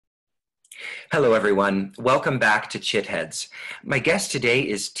Hello, everyone. Welcome back to CHITHEADS. My guest today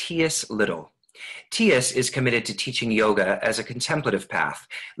is T.S. Little. T.S. is committed to teaching yoga as a contemplative path,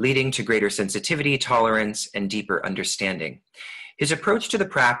 leading to greater sensitivity, tolerance, and deeper understanding. His approach to the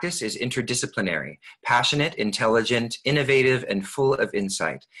practice is interdisciplinary, passionate, intelligent, innovative, and full of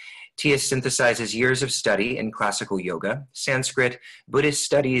insight. T.S. synthesizes years of study in classical yoga, Sanskrit, Buddhist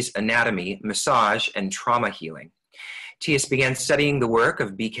studies, anatomy, massage, and trauma healing. T.S. began studying the work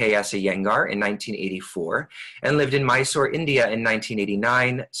of B.K.S Iyengar in 1984 and lived in Mysore, India in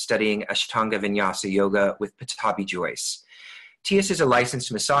 1989, studying Ashtanga Vinyasa Yoga with Pattabhi Jois. T.S. is a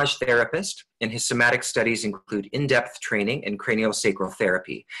licensed massage therapist, and his somatic studies include in-depth training in craniosacral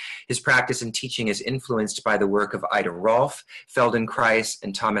therapy. His practice and teaching is influenced by the work of Ida Rolf, Feldenkrais,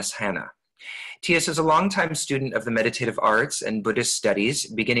 and Thomas Hanna. T.S. is a longtime student of the meditative arts and Buddhist studies,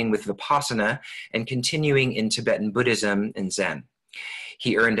 beginning with Vipassana and continuing in Tibetan Buddhism and Zen.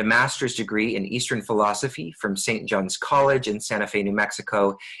 He earned a master's degree in Eastern philosophy from St. John's College in Santa Fe, New Mexico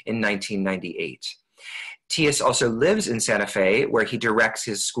in 1998. T.S. also lives in Santa Fe, where he directs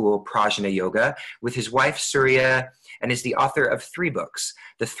his school Prajna Yoga with his wife Surya, and is the author of 3 books,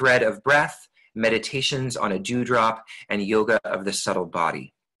 The Thread of Breath, Meditations on a Dewdrop, and Yoga of the Subtle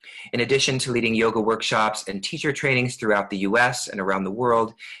Body. In addition to leading yoga workshops and teacher trainings throughout the US and around the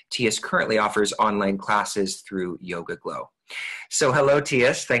world, T.S. currently offers online classes through Yoga Glow. So hello,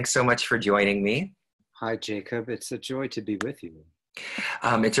 T.S. Thanks so much for joining me. Hi, Jacob. It's a joy to be with you.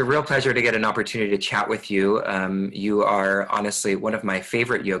 It's a real pleasure to get an opportunity to chat with you. You are honestly one of my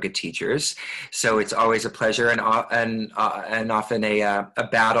favorite yoga teachers, so it's always a pleasure and often a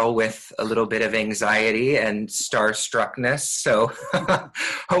battle with a little bit of anxiety and starstruckness. So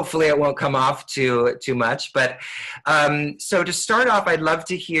hopefully it won't come off too much. But so to start off, I'd love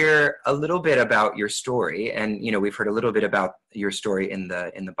to hear a little bit about your story. And we've heard a little bit about your story in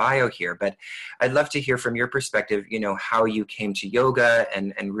the bio here, but I'd love to hear from your perspective, how you came to yoga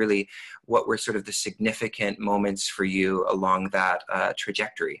and really what were sort of the significant moments for you along that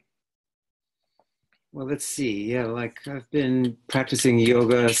trajectory. Well, let's see. Yeah, I've been practicing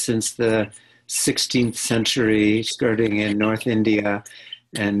yoga since the 16th century, starting in North India.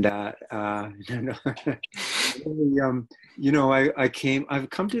 And, I've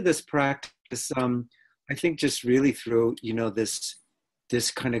come to this practice, I think just really through, this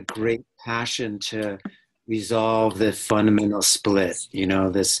kind of great passion to resolve the fundamental split,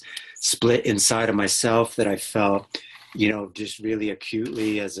 this split inside of myself that I felt, just really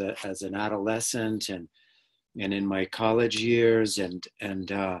acutely as an adolescent and in my college years and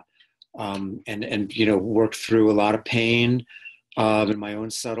worked through a lot of pain in my own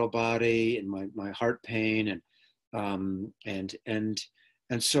subtle body and my heart pain and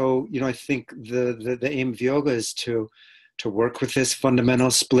so, I think the aim of yoga is to work with this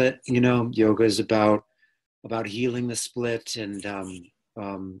fundamental split. Yoga is about healing the split. And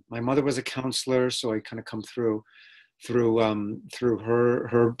my mother was a counselor, so I kind of come through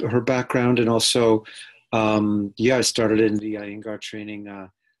her background. And also, I started in the Iyengar training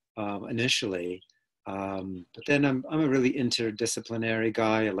initially. But then I'm a really interdisciplinary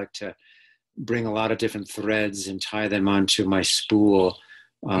guy. I like to bring a lot of different threads and tie them onto my spool.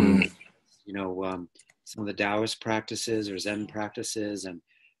 Some of the Taoist practices or Zen practices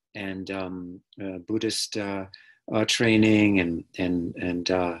and Buddhist training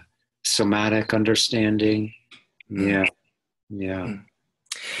and somatic understanding. Yeah.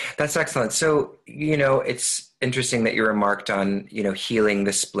 That's excellent. So, it's interesting that you remarked on, healing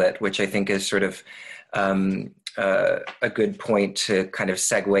the split, which I think is sort of a good point to kind of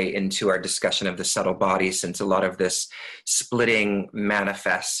segue into our discussion of the subtle body, since a lot of this splitting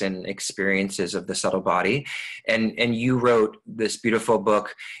manifests in experiences of the subtle body. And you wrote this beautiful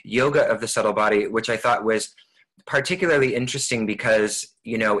book, Yoga of the Subtle Body, which I thought was particularly interesting because,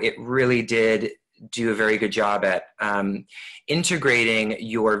 it really did do a very good job at integrating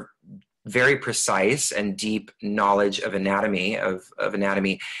your very precise and deep knowledge of anatomy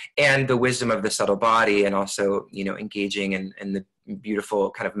and the wisdom of the subtle body, and also engaging in the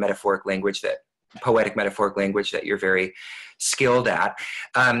beautiful kind of poetic metaphoric language that you're very skilled at,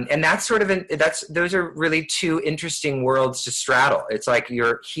 and that's those are really 2 interesting worlds to straddle. It's like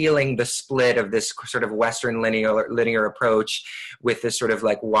you're healing the split of this sort of Western linear approach with this sort of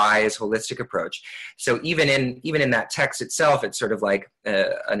like wise holistic approach. So even in that text itself, it's sort of like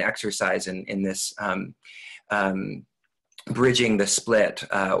an exercise in this bridging the split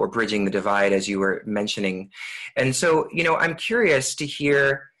or bridging the divide, as you were mentioning. And so I'm curious to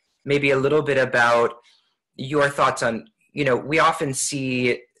hear maybe a little bit about your thoughts on, we often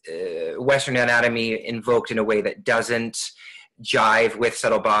see Western anatomy invoked in a way that doesn't jive with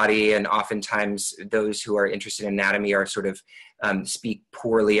subtle body, and oftentimes those who are interested in anatomy are sort of speak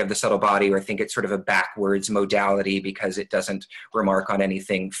poorly of the subtle body, or think it's sort of a backwards modality because it doesn't remark on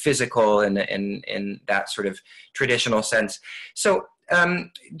anything physical in that sort of traditional sense. So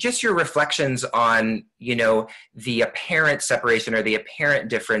just your reflections on, the apparent separation or the apparent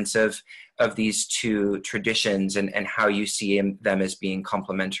difference of these two traditions, and how you see them as being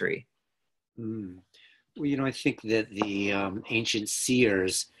complementary. Well, I think that the ancient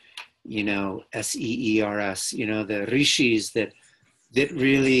seers, Seers, the rishis that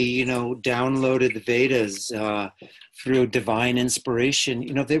really, downloaded the Vedas through divine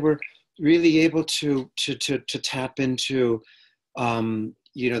inspiration, they were really able to tap into,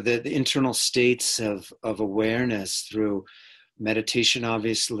 the internal states of awareness through meditation,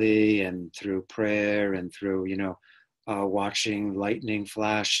 obviously, and through prayer, and through, watching lightning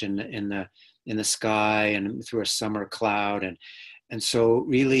flash in the sky, and through a summer cloud, and so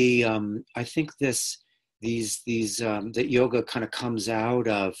really, I think that yoga kind of comes out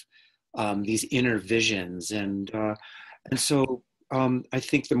of these inner visions, and so I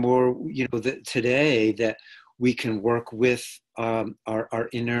think the more that today that we can work with our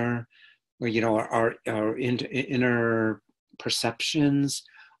inner, or our inner perceptions,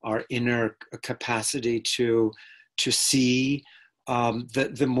 our inner capacity to see,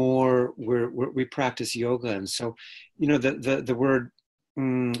 the more we practice yoga. And so, the word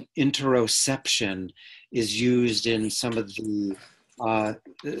interoception is used in some of the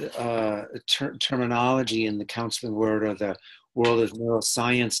terminology in the counseling world, or the world of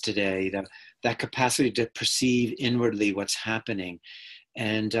neuroscience today, that capacity to perceive inwardly what's happening.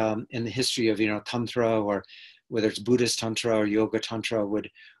 And in the history of, Tantra, or whether it's Buddhist Tantra or Yoga Tantra, would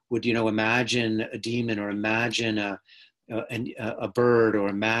imagine a demon, or imagine a bird, or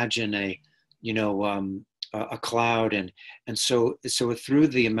imagine a cloud, and so through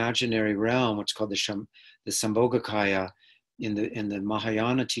the imaginary realm, what's called the Sambhogakaya in the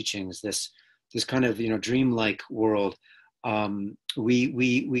Mahayana teachings, this kind of dreamlike world,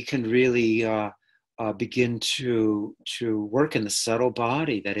 we can really begin to work in the subtle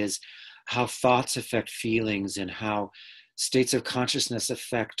body, that is, how thoughts affect feelings, and how states of consciousness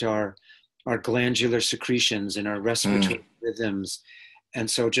affect our glandular secretions and our respiratory rhythms. And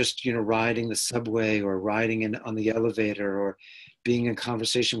so just, riding the subway, or riding on the elevator, or being in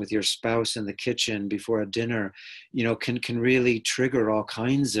conversation with your spouse in the kitchen before a dinner, can really trigger all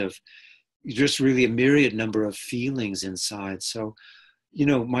kinds of, just really a myriad number of feelings inside. So,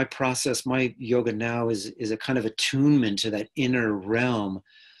 my process, my yoga now is a kind of attunement to that inner realm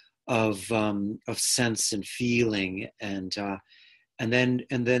of sense and feeling, and then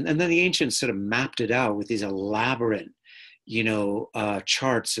the ancients sort of mapped it out with these elaborate,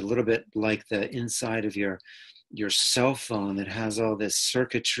 charts, a little bit like the inside of your cell phone, that has all this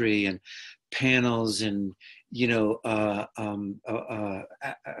circuitry and panels and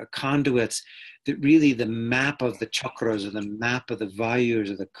conduits, that really the map of the chakras, or the map of the vayus,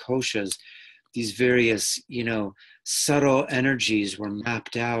 or the koshas, these various subtle energies were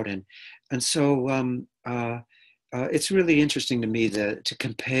mapped out, and so it's really interesting to me to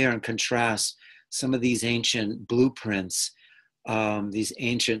compare and contrast some of these ancient blueprints, these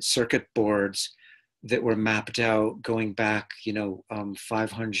ancient circuit boards that were mapped out going back,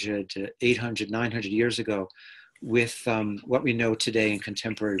 500 to 800, 900 years ago, with what we know today in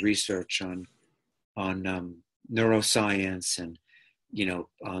contemporary research on neuroscience, and the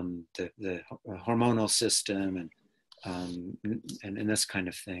hormonal system, and this kind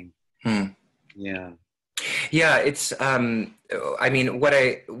of thing. Yeah, it's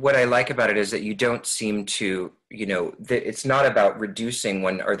what I like about it is that you don't seem to, that it's not about reducing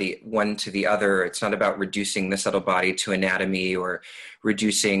one to the other. It's not about reducing the subtle body to anatomy, or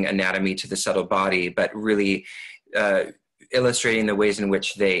reducing anatomy to the subtle body, but really illustrating the ways in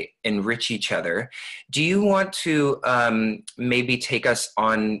which they enrich each other. Do you want to maybe take us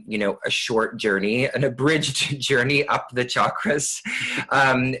on, a short journey, an abridged journey up the chakras,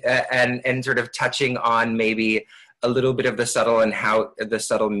 and sort of touching on maybe a little bit of the subtle, and how the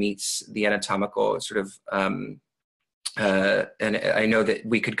subtle meets the anatomical sort of, and I know that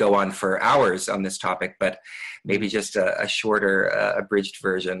we could go on for hours on this topic, but maybe just a shorter, abridged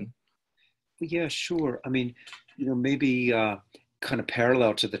version. Yeah, sure. I mean, maybe kind of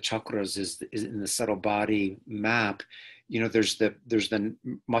parallel to the chakras is in the subtle body map. There's the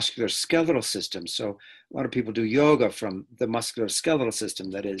muscular skeletal system. So a lot of people do yoga from the muscular skeletal system.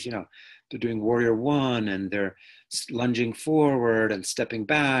 That is, they're doing warrior one, and they're lunging forward and stepping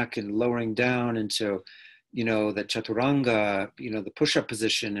back and lowering down into, the chaturanga, the push-up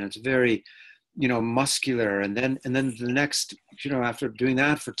position. And it's very, muscular. And then the next, after doing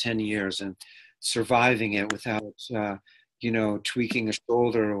that for 10 years and surviving it without, tweaking a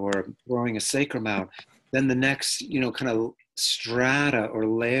shoulder or throwing a sacrum out, then the next, kind of strata or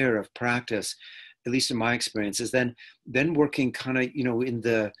layer of practice, at least in my experience, is then working kind of, in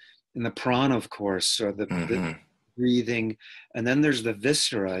the prana, of course, or the breathing. And then there's the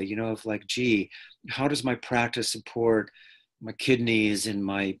viscera, of like, gee, how does my practice support my kidneys and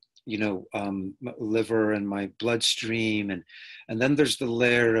my, my liver and my bloodstream? And then there's the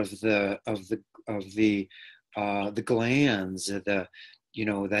layer of the glands,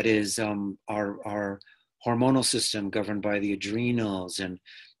 that is our hormonal system governed by the adrenals and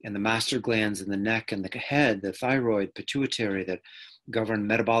the master glands in the neck and the head, the thyroid, pituitary, that govern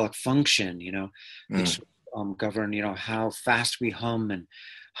metabolic function, that govern, how fast we hum and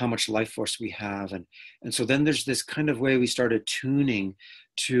how much life force we have. And so then there's this kind of way we started tuning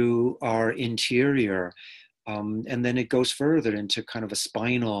to our interior. And then it goes further into kind of a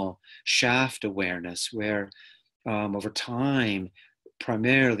spinal shaft awareness where over time,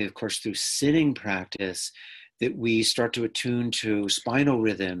 primarily, of course, through sitting practice, that we start to attune to spinal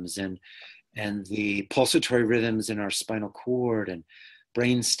rhythms and the pulsatory rhythms in our spinal cord and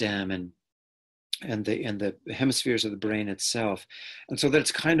brainstem and the hemispheres of the brain itself. And so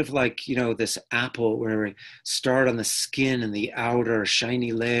that's kind of like, this apple where we start on the skin and the outer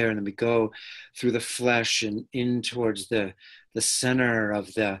shiny layer, and then we go through the flesh and in towards the center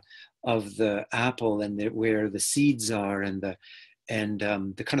of the apple, and where the seeds are, and the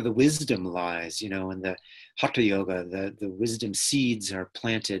kind of the wisdom lies, and the hatha yoga, the wisdom seeds are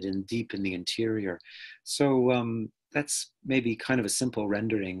planted in deep in the interior. So that's maybe kind of a simple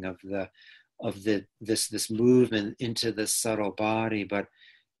rendering of this movement into the subtle body. But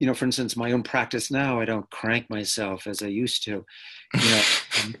for instance, my own practice now, I don't crank myself as I used to.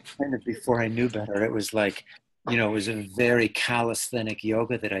 Kind of before I knew better, it was like, it was a very calisthenic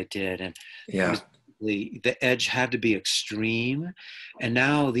yoga that I did, and it was, the edge had to be extreme. And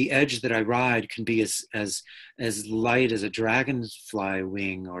now the edge that I ride can be as light as a dragonfly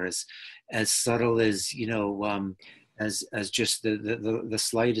wing, or as subtle as, as just the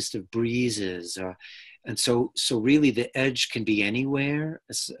slightest of breezes. And so really the edge can be anywhere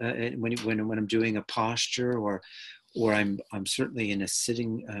when I'm doing a posture, or I'm certainly in a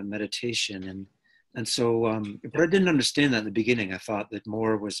sitting meditation. And so, but I didn't understand that in the beginning. I thought that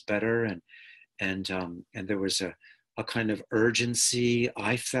more was better, and there was a kind of urgency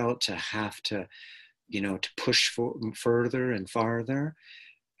I felt to have to, to push further and farther.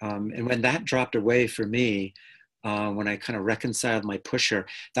 And when that dropped away for me, when I kind of reconciled my pusher,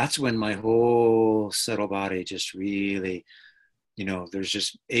 that's when my whole subtle body just really, there's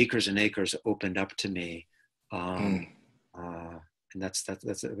just acres and acres opened up to me. And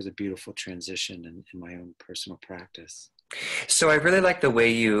it was a beautiful transition in my own personal practice. So I really like the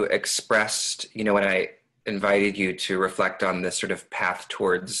way you expressed, when I invited you to reflect on this sort of path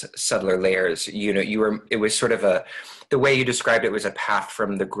towards subtler layers. It was sort of the way you described it was a path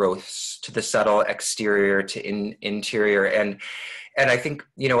from the gross to the subtle, exterior to interior. And I think,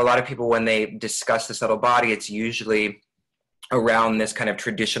 a lot of people, when they discuss the subtle body, it's usually around this kind of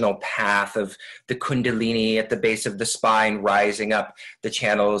traditional path of the kundalini at the base of the spine, rising up the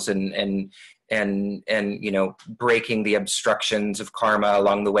channels and breaking the obstructions of karma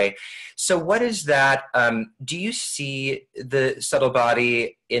along the way. So what is that? Do you see the subtle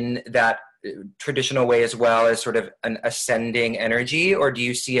body in that traditional way as well, as sort of an ascending energy, or do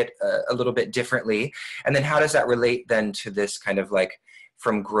you see it a little bit differently? And then how does that relate then to this kind of like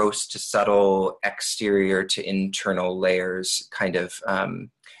from gross to subtle, exterior to internal layers kind of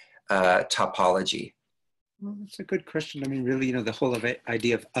topology? Well, that's a good question. I mean, really, the whole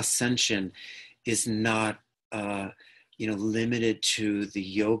idea of ascension is not, limited to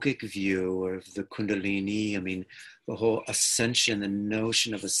the yogic view of the Kundalini. I mean, the whole ascension, the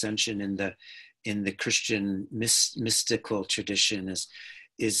notion of ascension in the Christian mystical tradition has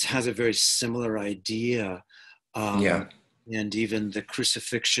a very similar idea. And even the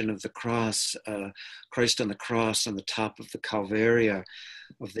crucifixion of the cross, Christ on the cross on the top of the Calvaria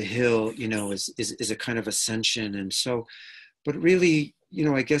of the hill, is a kind of ascension. And so, but really,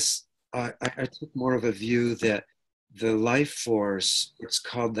 I guess I took more of a view that the life force, it's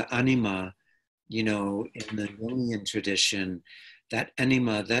called the anima, in the Jungian tradition, that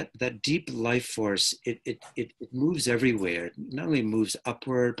anima, that deep life force, it moves everywhere. It not only moves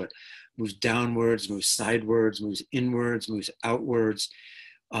upward, but moves downwards, moves sidewards, moves inwards, moves outwards,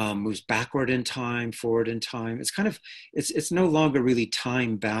 moves backward in time, forward in time. It's kind of, it's no longer really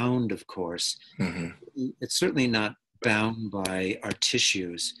time bound, of course. Mm-hmm. It's certainly not bound by our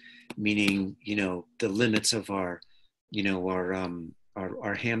tissues. meaning, the limits of our,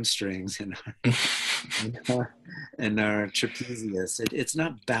 our hamstrings and our trapezius. It's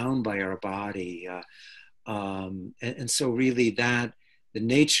not bound by our body. And so really the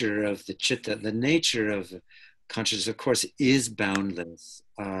nature of the chitta, the nature of consciousness, of course, is boundless.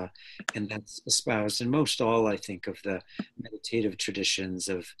 And that's espoused in most all, I think, of the meditative traditions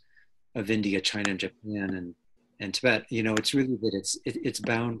of India, China, and Japan, and Tibet. It's really that it's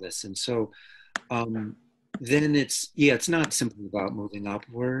boundless. And so then it's not simply about moving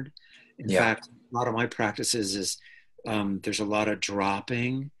upward. In fact, a lot of my practices is there's a lot of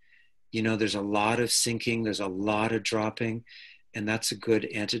dropping. There's a lot of sinking, there's a lot of dropping, and that's a good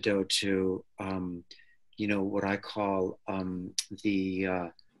antidote to, what I call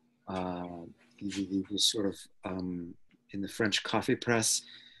the sort of, in the French coffee press,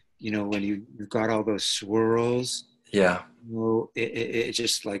 when you've got all those swirls. Yeah. It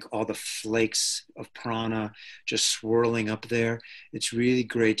just like all the flakes of prana just swirling up there. It's really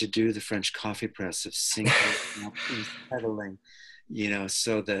great to do the French coffee press of sinking up and settling.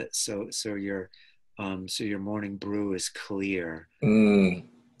 So your morning brew is clear. I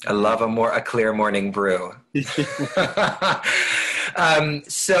love a clear morning brew. Maybe I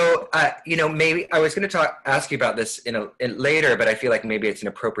was going to ask you about this in later, but I feel like maybe it's an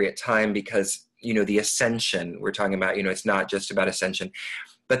appropriate time because, the ascension we're talking about, it's not just about ascension,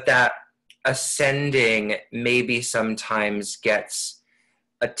 but that ascending maybe sometimes gets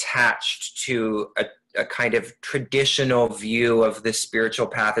attached to a kind of traditional view of the spiritual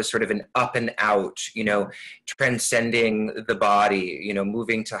path as sort of an up and out, transcending the body,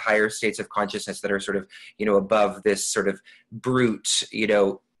 moving to higher states of consciousness that are sort of, above this sort of brute,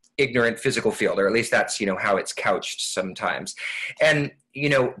 ignorant physical field, or at least that's, how it's couched sometimes. And,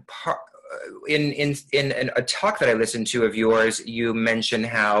 in a talk that I listened to of yours, you mention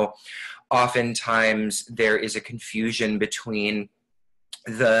how oftentimes there is a confusion between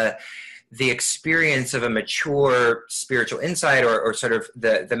the experience of a mature spiritual insight or sort of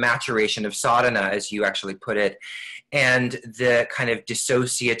the maturation of sadhana, as you actually put it, and the kind of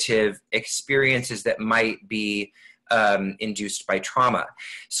dissociative experiences that might be induced by trauma.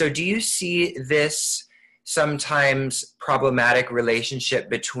 So do you see this sometimes problematic relationship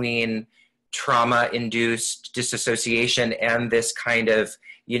between trauma-induced disassociation and this kind of,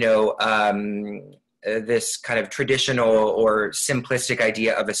 this kind of traditional or simplistic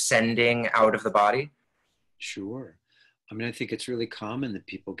idea of ascending out of the body? Sure. I think it's really common that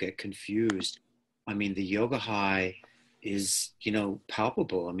people get confused. The yoga high is,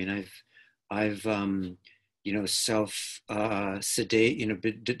 palpable. I've self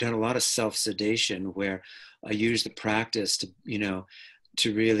sedate, done a lot of self sedation where I use the practice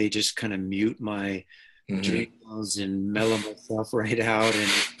to really just kind of mute my dreams and mellow myself right out,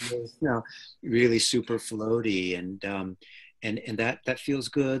 and really super floaty, and that feels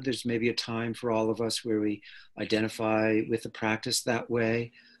good. There's maybe a time for all of us where we identify with the practice that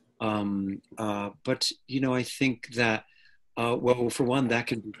way, but I think that well, for one, that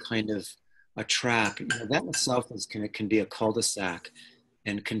can be kind of a trap. That itself can be a cul-de-sac,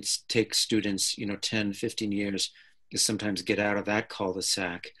 and can take students 10, 15 years to sometimes get out of that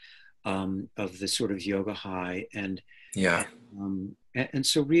cul-de-sac of the sort of yoga high. And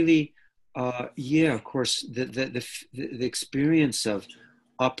so really, of course, the experience of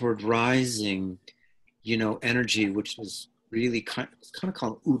upward rising, energy, which is really kind of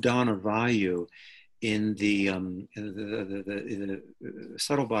called udana vayu in the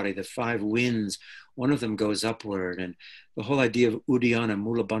subtle body, the five winds. One of them goes upward, and the whole idea of udayana,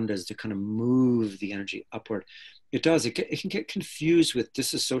 mula bandha, is to kind of move the energy upward. It does. It can get confused with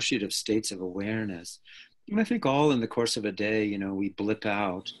dissociative states of awareness. And I think all in the course of a day, we blip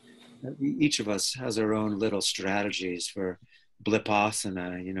out. Each of us has our own little strategies for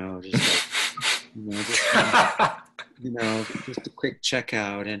blipasana, just a quick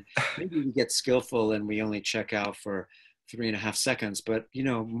checkout. And maybe we get skillful and we only check out for 3.5 seconds, but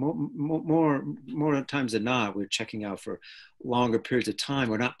more times than not, we're checking out for longer periods of time.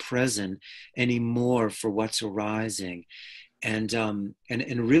 We're not present anymore for what's arising, and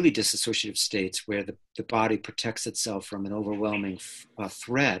really dissociative states where the body protects itself from an overwhelming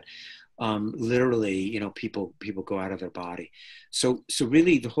threat. Literally, people go out of their body. So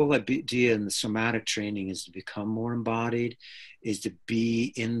really, the whole idea in the somatic training is to become more embodied, is to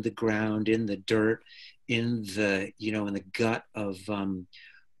be in the ground, in the dirt, in the in the gut of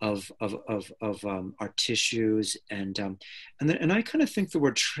our tissues, and I kind of think the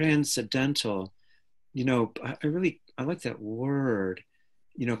word transcendental, I like that word,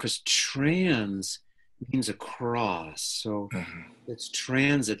 because trans means across. So Mhm. it's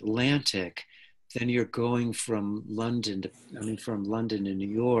transatlantic. Then you're going from from London to New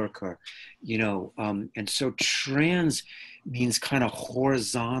York, or, and so trans means kind of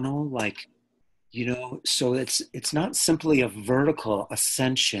horizontal, like, so it's not simply a vertical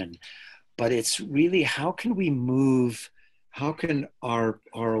ascension, but it's really how can we move, how can our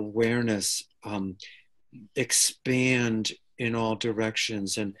awareness expand in all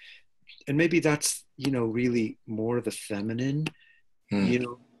directions, and maybe that's really more the feminine,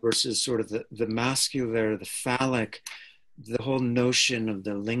 Mm. versus sort of the masculine, the phallic, the whole notion of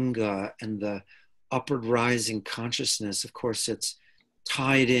the linga and the upward rising consciousness. Of course, it's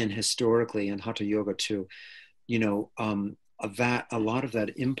tied in historically in Hatha Yoga to, of that, a lot of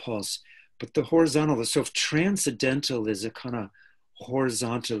that impulse. But the horizontal, so if transcendental is a kind of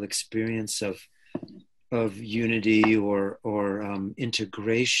horizontal experience of unity or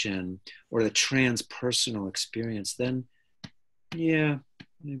integration, or the transpersonal experience, then yeah,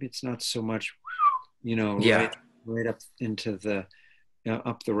 maybe it's not so much, Yeah. right up into the,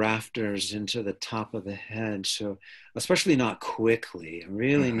 up the rafters into the top of the head. So especially not quickly. I'm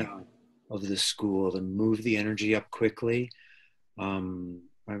really Mhm. not of the school to move the energy up quickly.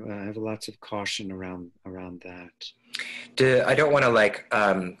 I have lots of caution around that. I don't want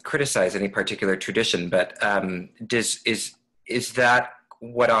to criticize any particular tradition, but is that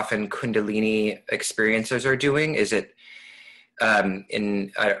what often Kundalini experiencers are doing? Is it I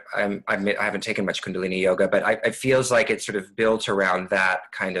haven't taken much Kundalini yoga, but it feels like it's sort of built around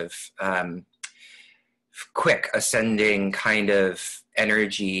that kind of quick ascending kind of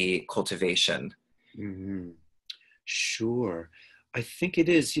energy cultivation. Mm-hmm. Sure. I think it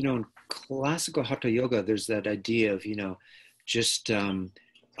is, in classical Hatha Yoga, there's that idea of, just,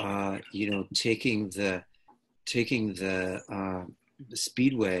 taking the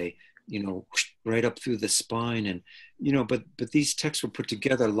speedway, right up through the spine. And, but these texts were put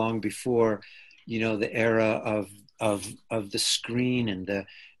together long before, the era of the screen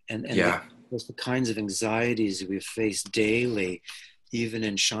Yeah. the kinds of anxieties we face daily, even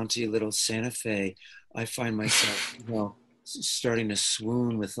in Shanti Little Santa Fe. I find myself, starting to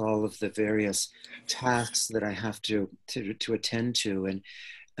swoon with all of the various tasks that I have to attend to,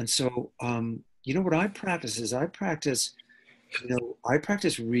 and so what I practice is I practice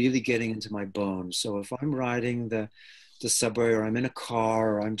really getting into my bones. So if I'm riding the subway, or I'm in a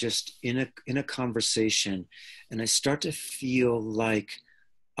car, or I'm just in a conversation, and I start to feel like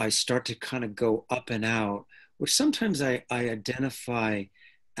I start to kind of go up and out, which sometimes I identify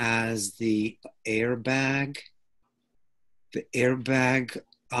as airbag the airbag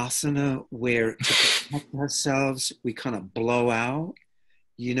asana, where to protect ourselves, we kind of blow out,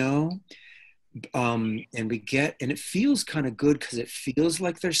 you know, and and it feels kind of good because it feels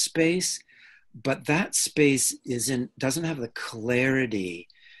like there's space, but that space doesn't have the clarity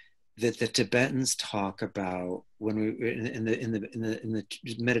that the Tibetans talk about when we in the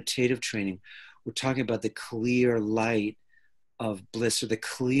meditative training. We're talking about the clear light of bliss, or the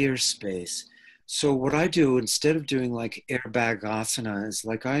clear space. So what I do, instead of doing like airbag asana, is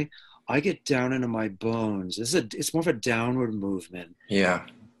like I get down into my bones. It's more of a downward movement. Yeah.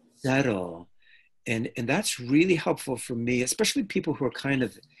 Settle. And that's really helpful for me, especially people who are kind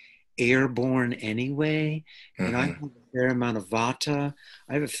of airborne anyway. And I have Mm-hmm. a fair amount of vata.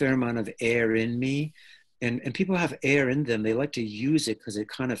 I have a fair amount of air in me. And people have air in them. They like to use it because it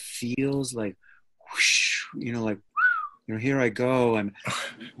kind of feels like whoosh, like, here I go. I'm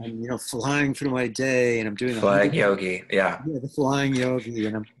flying through my day, and I'm doing Flying yogi. Yeah. the flying yogi,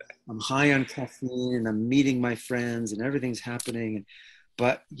 and I'm high on caffeine, and I'm meeting my friends, and everything's happening.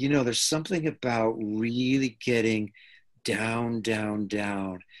 But there's something about really getting down, down,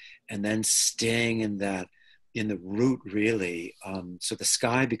 down, and then staying in the root, really. So the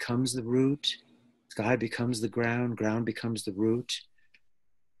sky becomes the root, sky becomes the ground, ground becomes the root.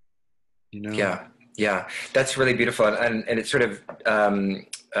 Yeah. Yeah. That's really beautiful. And it sort of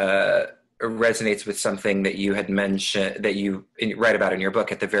resonates with something that you had mentioned, that you write about in your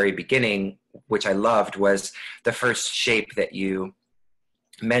book at the very beginning, which I loved, was the first shape that you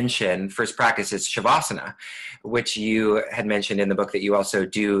mentioned, first practice, is Shavasana, which you had mentioned in the book that you also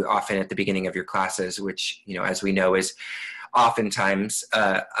do often at the beginning of your classes, which, as we know, is oftentimes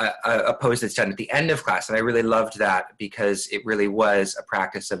a pose that's done at the end of class. And I really loved that because it really was a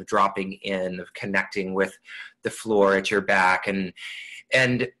practice of dropping in, of connecting with the floor at your back. And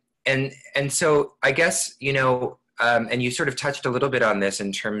so I guess, and you sort of touched a little bit on this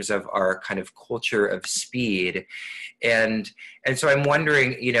in terms of our kind of culture of speed. And so I'm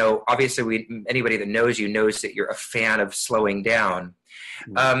wondering, obviously anybody that knows you knows that you're a fan of slowing down.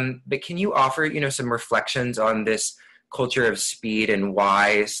 But can you offer, some reflections on this culture of speed and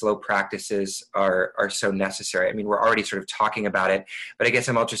why slow practices are so necessary? I mean, we're already sort of talking about it, but I guess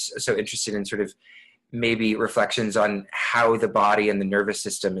I'm all just so interested in sort of maybe reflections on how the body and the nervous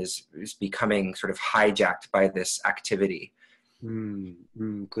system is becoming sort of hijacked by this activity.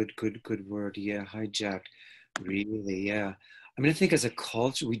 Good word. Yeah, hijacked. Really, yeah. I mean, I think as a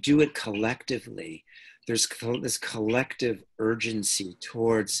culture, we do it collectively. There's this collective urgency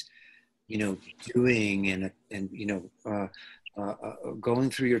towards, doing going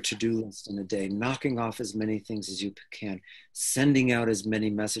through your to-do list in a day, knocking off as many things as you can, sending out as many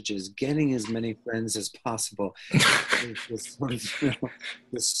messages, getting as many friends as possible. This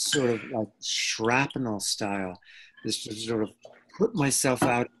sort of like shrapnel style, this sort of put myself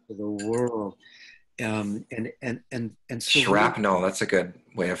out into the world. And so shrapnel, that's a good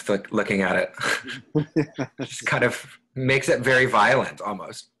way of looking at it. Just kind of makes it very violent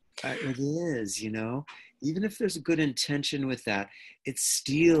almost. It is, even if there's a good intention with that, it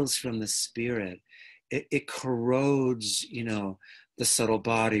steals from the spirit. It corrodes, the subtle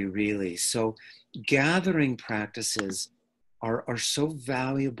body, really. So gathering practices are so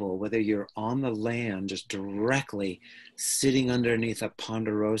valuable, whether you're on the land, just directly sitting underneath a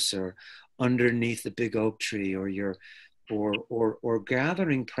ponderosa, or underneath the big oak tree, or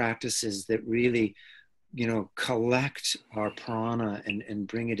gathering practices that really, collect our prana and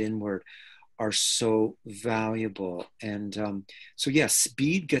bring it inward, are so valuable. And so yes,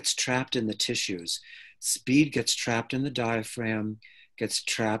 speed gets trapped in the tissues. Speed gets trapped in the diaphragm, gets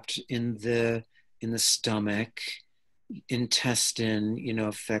trapped in the stomach, intestine,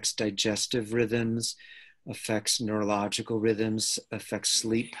 affects digestive rhythms, affects neurological rhythms, affects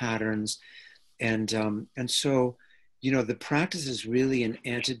sleep patterns. And so, the practice is really an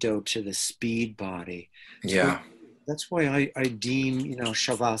antidote to the speed body. Yeah. So that's why I deem,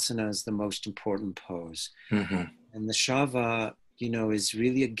 Shavasana as the most important pose. Mm-hmm. And the Shava, is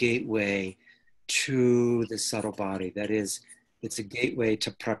really a gateway to the subtle body. That is, it's a gateway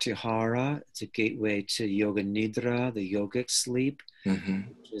to pratyahara. It's a gateway to yoga nidra, the yogic sleep,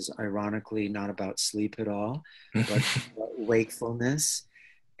 which is ironically not about sleep at all, but about wakefulness.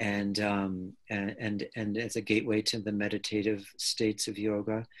 And it's a gateway to the meditative states of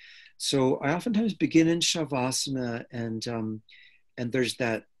yoga. So I oftentimes begin in Shavasana, and there's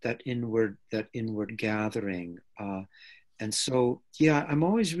that inward gathering. And so, yeah, I'm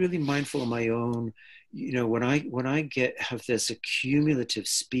always really mindful of my own, when I have this accumulative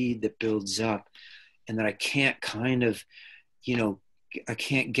speed that builds up, and that I can't kind of, I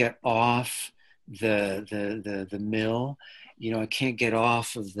can't get off the mill, I can't get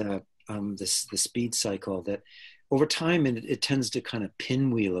off of the speed cycle, that over time, and it tends to kind of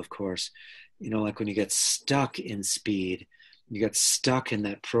pinwheel, of course, like when you get stuck in speed, you get stuck in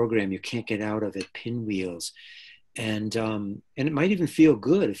that program, you can't get out of it, pinwheels. And it might even feel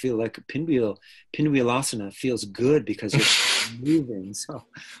good. It feels like a pinwheelasana feels good because you're moving. So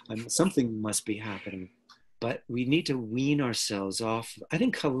something must be happening. But we need to wean ourselves off. I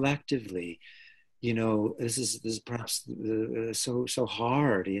think collectively, this is perhaps so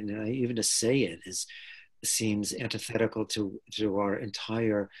hard. Even to say it seems antithetical to our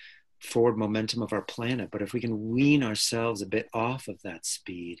entire forward momentum of our planet. But if we can wean ourselves a bit off of that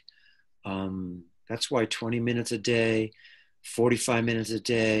speed, that's why 20 minutes a day, 45 minutes a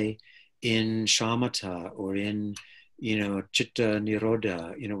day in shamatha, or in, chitta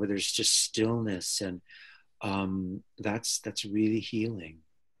nirodha, where there's just stillness, and that's really healing.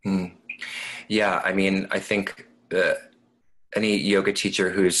 Yeah, I mean, I think any yoga teacher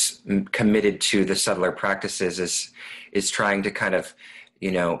who's committed to the subtler practices is trying to kind of,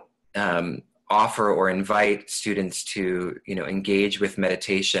 offer or invite students to, engage with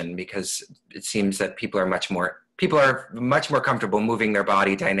meditation, because it seems that people are much more comfortable moving their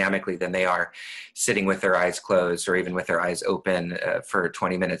body dynamically than they are sitting with their eyes closed or even with their eyes open for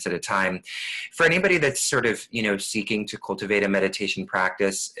 20 minutes at a time. For anybody that's sort of, seeking to cultivate a meditation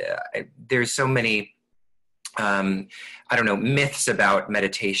practice, there's so many myths about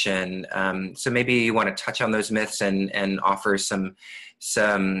meditation. So maybe you want to touch on those myths and offer some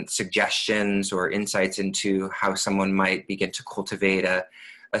suggestions or insights into how someone might begin to cultivate a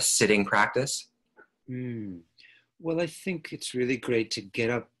sitting practice. Well, I think it's really great to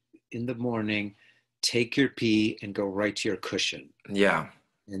get up in the morning, take your pee, and go right to your cushion. Yeah.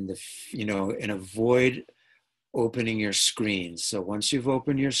 And and avoid opening your screen. So once you've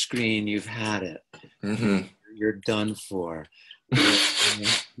opened your screen, you've had it. Mm-hmm. You're done for.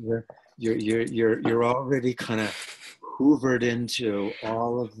 You're already kind of hoovered into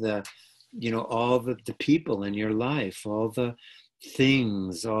all of the, all the people in your life, all the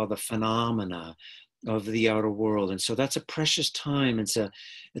things, all the phenomena of the outer world. And so that's a precious time. It's a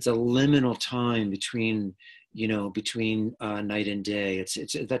liminal time between night and day. It's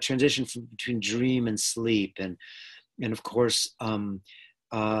that transition between dream and sleep. And of course,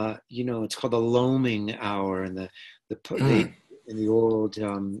 it's called the loaming hour, and in the old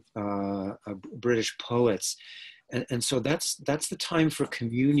British poets. And so that's the time for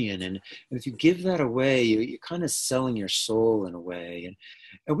communion. And if you give that away, you're kind of selling your soul in a way.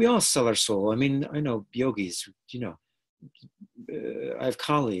 And we all sell our soul. I mean, I know yogis, I have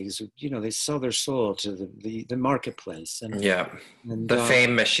colleagues, they sell their soul to the marketplace. And the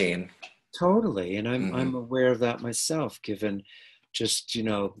fame machine. Totally. And I'm aware of that myself, given just,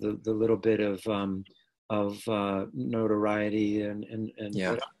 the little bit of notoriety and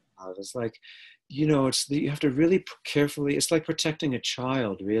what I have. It's like, you have to really carefully, it's like protecting a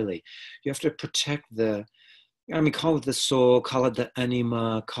child, really. You have to protect call it the soul, call it the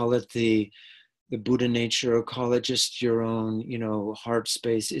anima, call it the Buddha nature, or call it just your own, heart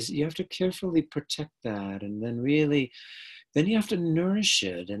space. You have to carefully protect that. And then then you have to nourish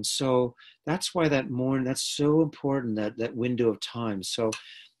it. And so that's why that's so important, that window of time. So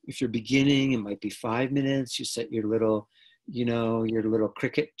if you're beginning, it might be 5 minutes. You set your little, your little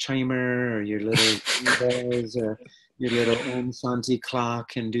cricket chimer, or your little bells, or your little Om Shanti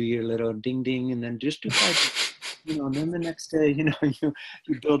clock, and do your little ding ding, and then just do 5 minutes, and then the next day, you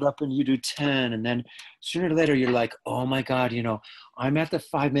build up and you do 10, and then sooner or later you're like, oh my God, I'm at the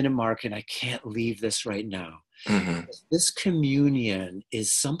 5-minute mark and I can't leave this right now. Mm-hmm. This communion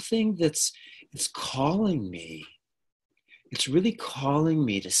is something it's calling me. It's really calling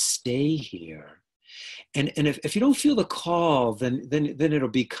me to stay here. And if you don't feel the call, then it'll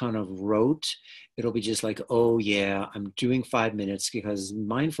be kind of rote. It'll be just like, oh yeah, I'm doing 5 minutes because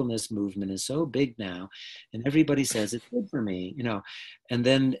mindfulness movement is so big now, and everybody says it's good for me, And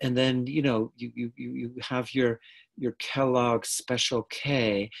then you have your Kellogg's Special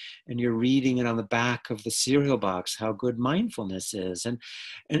K, and you're reading it on the back of the cereal box how good mindfulness is, and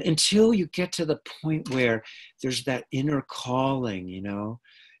until you get to the point where there's that inner calling,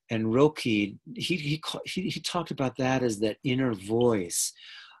 And Rilke, he talked about that as that inner voice.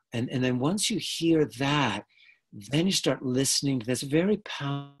 And then once you hear that, then you start listening. That's very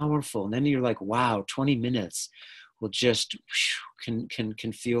powerful. And then you're like, wow, 20 minutes will just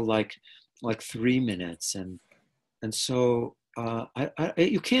can feel like 3 minutes. And so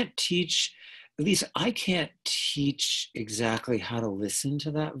you can't teach, at least I can't teach exactly how to listen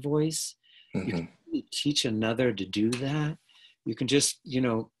to that voice. Mm-hmm. You can teach another to do that. You can just,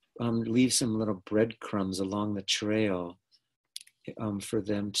 leave some little breadcrumbs along the trail for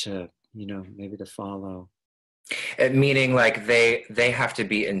them to, maybe to follow. Meaning like they have to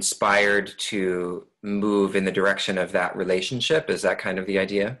be inspired to move in the direction of that relationship. Is that kind of the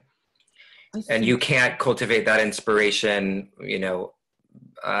idea? And you can't cultivate that inspiration,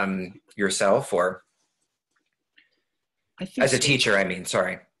 yourself, or as a teacher, I mean,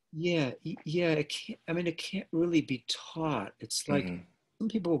 sorry. Yeah. It can't really be taught. It's like some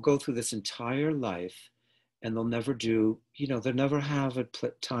people will go through this entire life and they'll never do, they'll never have a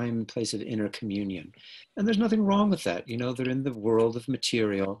time and place of inner communion. And there's nothing wrong with that. They're in the world of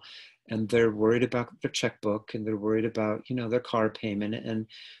material, and they're worried about their checkbook, and they're worried about, their car payment, and,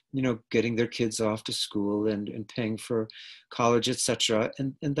 getting their kids off to school and paying for college, etc.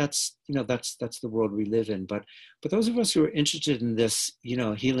 And that's, that's the world we live in. But those of us who are interested in this,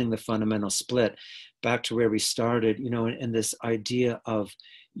 healing the fundamental split, back to where we started, and this idea of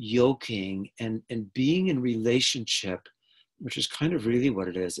yoking and being in relationship, which is kind of really what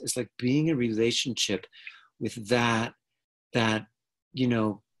it is. It's like being in relationship with that, I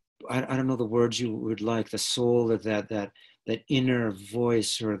don't know the words you would like, the soul of that inner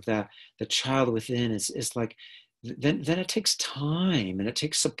voice, or that the child within. It's like, then it takes time, and it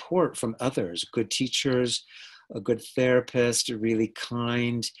takes support from others, good teachers, a good therapist, a really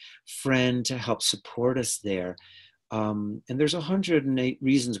kind friend to help support us there. And there's 108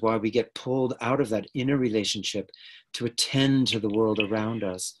 reasons why we get pulled out of that inner relationship to attend to the world around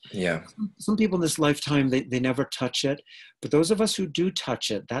us. Yeah. Some people in this lifetime, they never touch it. But those of us who do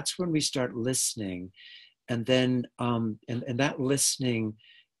touch it, that's when we start listening. And then, and that listening,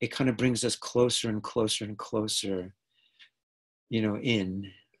 it kind of brings us closer and closer and closer,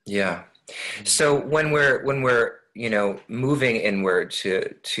 in. Yeah. So when we're moving inward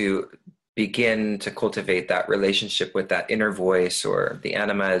to begin to cultivate that relationship with that inner voice, or the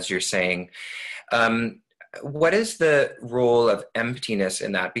anima, as you're saying, What is the role of emptiness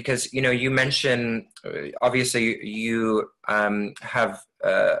in that? Because, you mentioned, obviously, you have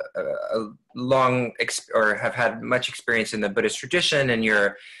a long or have had much experience in the Buddhist tradition, and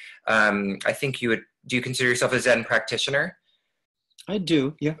you're, I think do you consider yourself a Zen practitioner? I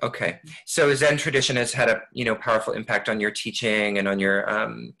do, yeah. Okay. So Zen tradition has had a, powerful impact on your teaching and on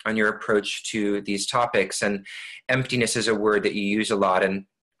your approach to these topics. And emptiness is a word that you use a lot. And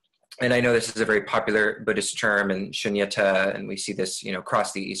I know this is a very popular Buddhist term, and shunyata, and we see this,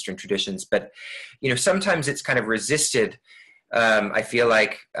 across the Eastern traditions. But, sometimes it's kind of resisted. I feel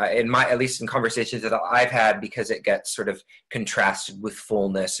like at least in conversations that I've had, because it gets sort of contrasted with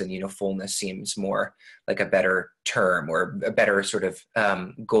fullness, and, fullness seems more like a better term or a better sort of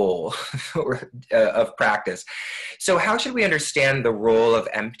goal of practice. So how should we understand the role of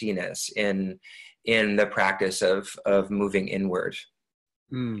emptiness in the practice of moving inward?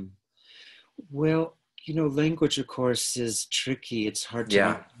 Mm. Well, language, of course, is tricky. It's hard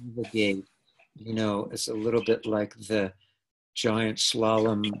to navigate. It's a little bit like the giant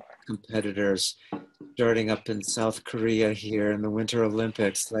slalom competitors starting up in South Korea here in the Winter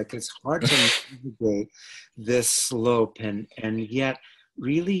Olympics. Like, it's hard to navigate this slope, and yet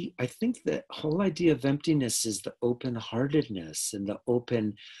really I think the whole idea of emptiness is the open-heartedness and the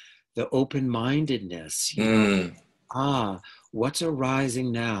open-mindedness. What's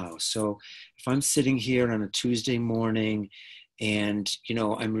arising now? So if I'm sitting here on a Tuesday morning and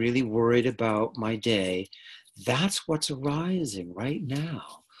I'm really worried about my day, that's what's arising right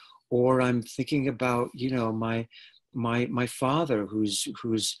now. Or I'm thinking about my father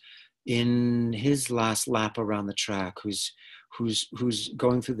who's in his last lap around the track, who's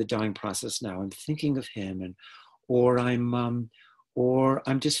going through the dying process now. I'm thinking of him, or I'm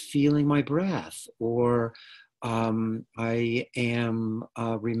just feeling my breath, or I am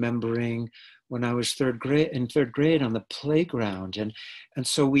remembering when I was third grade on the playground, and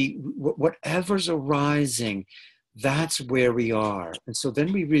so whatever's arising, that's where we are. And so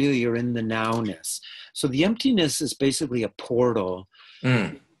then we really are in the nowness. So the emptiness is basically a portal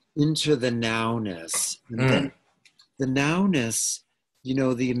into the nowness. And then the nowness,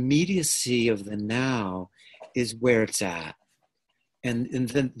 the immediacy of the now is where it's at. And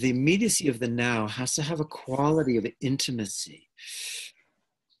then the immediacy of the now has to have a quality of intimacy.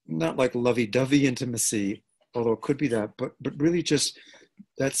 Not like lovey-dovey intimacy, although it could be that, but really just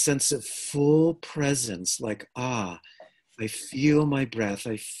that sense of full presence, like, I feel my breath,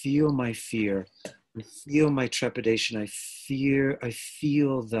 I feel my fear, I feel my trepidation, I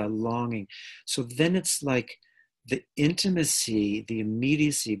feel the longing. So then it's like the intimacy, the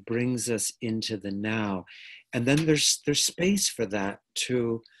immediacy brings us into the now. And then there's space for that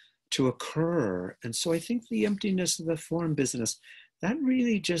to occur. And so I think the emptiness of the form business, that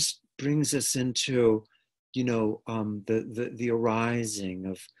really just brings us into, the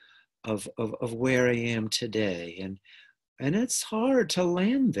arising of where I am today. And it's hard to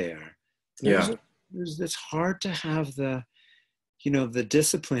land there. It's hard to have the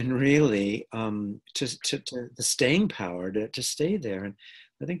discipline really, to the staying power to stay there. And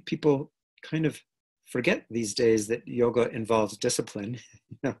I think people kind of forget these days that yoga involves discipline.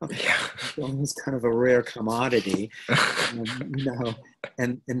 It's almost kind of a rare commodity.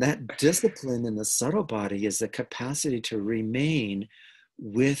 And that discipline in the subtle body is the capacity to remain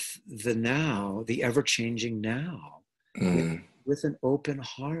with the now, the ever-changing now, with an open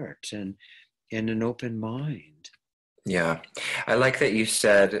heart and an open mind. Yeah. I like that you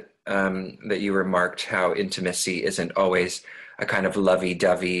said, that you remarked how intimacy isn't always a kind of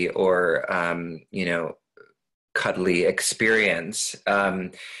lovey-dovey or, cuddly experience.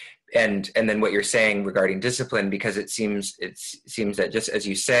 And then what you're saying regarding discipline, because it seems that, just as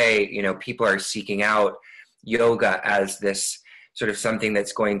you say, people are seeking out yoga as this sort of something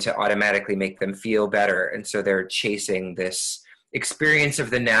that's going to automatically make them feel better. And so they're chasing this experience of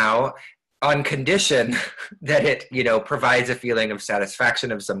the now on condition that it, provides a feeling of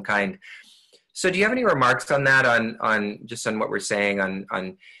satisfaction of some kind. So do you have any remarks on that, on what we're saying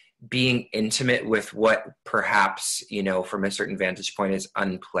on being intimate with what perhaps, from a certain vantage point is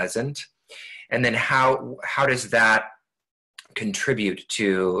unpleasant? And then how does that contribute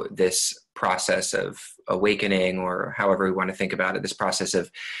to this process of awakening, or however we want to think about it, this process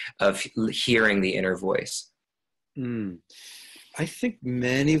of hearing the inner voice? I think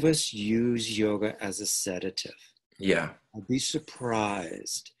many of us use yoga as a sedative. Yeah. I'd be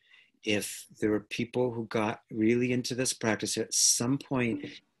surprised if there were people who got really into this practice at some point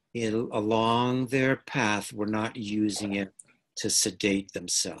along their path were not using it to sedate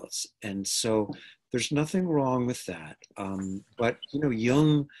themselves. And so there's nothing wrong with that. But,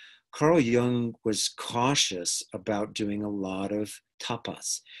 Jung Carl Jung was cautious about doing a lot of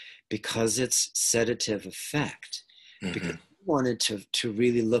tapas because its sedative effect, because he wanted to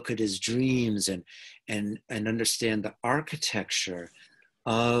really look at his dreams and understand the architecture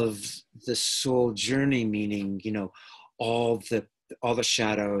of the soul journey, meaning, all the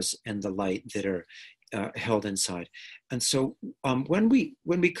shadows and the light that are held inside. And so when we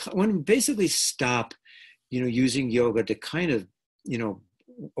basically stop, using yoga to kind of,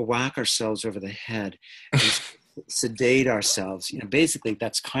 whack ourselves over the head and sedate ourselves, basically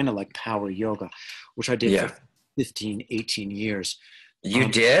that's kind of like power yoga, which I did for 15, 18 years. You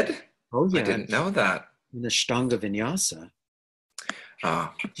did? Oh yeah. I didn't know that. In Ashtanga Vinyasa.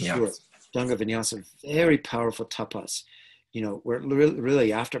 Oh, yeah. Sure. Ashtanga Vinyasa, very powerful tapas. Where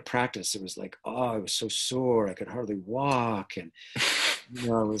really after practice, it was like, oh, I was so sore, I could hardly walk. And,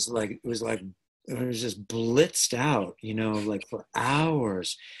 it was just blitzed out, like for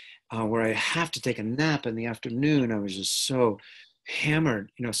hours, where I have to take a nap in the afternoon. I was just so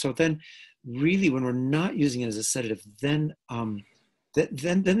hammered, So then really when we're not using it as a sedative, then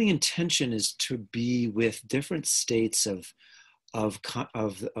the intention is to be with different states of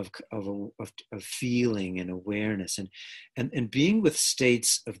feeling and awareness, and being with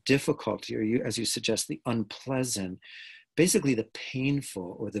states of difficulty, or as you suggest, the unpleasant, basically the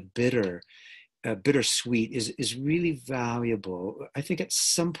painful or the bittersweet is really valuable. I think at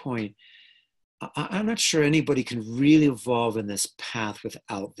some point, I'm not sure anybody can really evolve in this path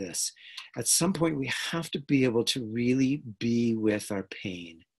without this. At some point, we have to be able to really be with our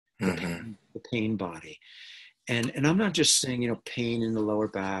pain, the pain body. And I'm not just saying, pain in the lower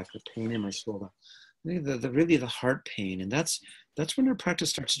back, the pain in my shoulder, really the heart pain. And that's when our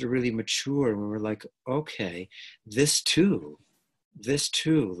practice starts to really mature, when we're like, okay, this too,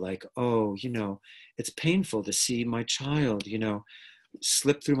 like, oh, it's painful to see my child,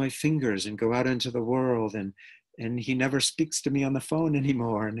 slip through my fingers and go out into the world, and he never speaks to me on the phone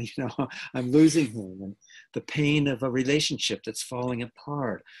anymore, and I'm losing him, and the pain of a relationship that's falling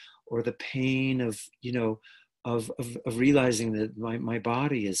apart, or the pain of of realizing that my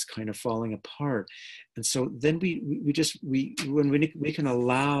body is kind of falling apart. And so then we can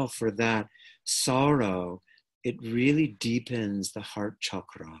allow for that sorrow, it really deepens the heart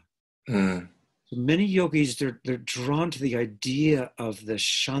chakra. So many yogis, they're drawn to the idea of the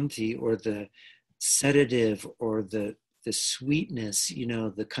shanti, or the sedative, or the sweetness,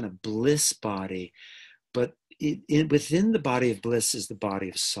 the kind of bliss body. But within the body of bliss is the body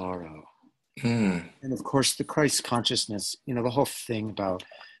of sorrow. And of course, the Christ consciousness, the whole thing about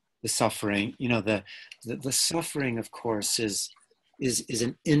the suffering, the suffering, of course, is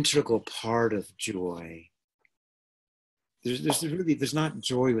an integral part of joy. There's not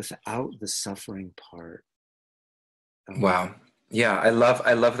joy without the suffering part. Wow. Yeah, I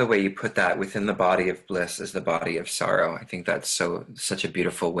love the way you put that. Within the body of bliss is the body of sorrow. I think that's such a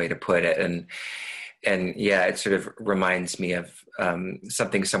beautiful way to put it. And yeah, it sort of reminds me of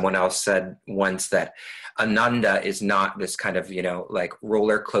something someone else said once, that Ananda is not this kind of, like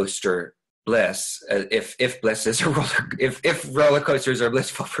roller coaster bliss. If bliss is a if roller coasters are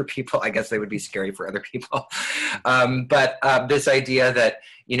blissful for people, I guess they would be scary for other people. But this idea that,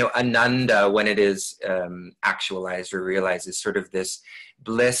 Ananda, when it is actualized or realized, is sort of this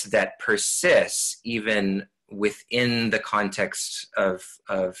bliss that persists even within the context of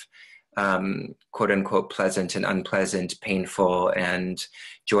quote unquote pleasant and unpleasant, painful and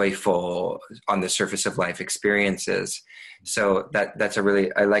joyful, on the surface of life experiences. So that's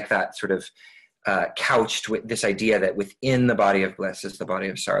I like that sort of couched with this idea that within the body of bliss is the body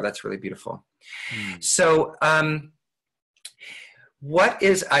of sorrow. That's really beautiful. So what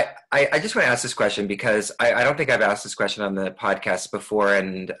is, I just want to ask this question, because I don't think I've asked this question on the podcast before,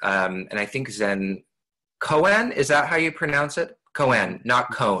 and I think Zen Koan, is that how you pronounce it? Koan,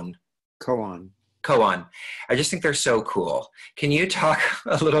 not Cone. Koan. I just think they're so cool. Can you talk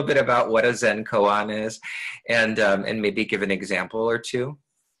a little bit about what a Zen Koan is, and maybe give an example or two?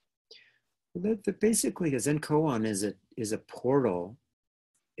 Basically, a Zen Koan is a portal.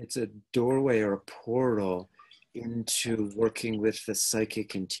 It's a doorway or a portal into working with the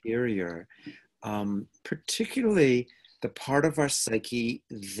psychic interior, particularly the part of our psyche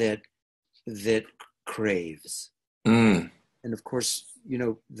that craves. And of course,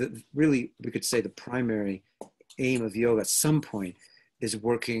 really, we could say the primary aim of yoga at some point is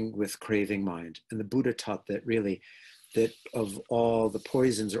working with craving mind. And the Buddha taught that really, that of all the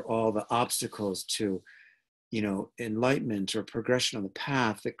poisons or all the obstacles to, enlightenment or progression on the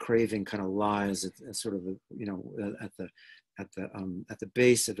path, that craving kind of lies at sort of, at the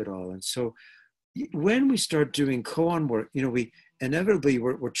base of it all. And so when we start doing koan work, inevitably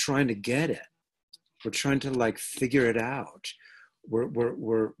we're trying to get it. We're trying to like figure it out.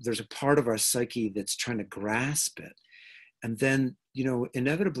 There's a part of our psyche that's trying to grasp it. And then,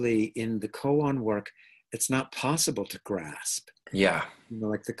 inevitably in the koan work, it's not possible to grasp. Yeah.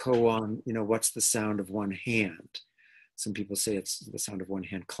 Like the koan, what's the sound of one hand? Some people say it's the sound of one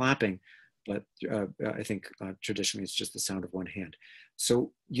hand clapping, but I think traditionally it's just the sound of one hand.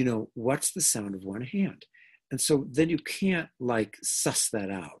 So, what's the sound of one hand? And so then you can't like suss that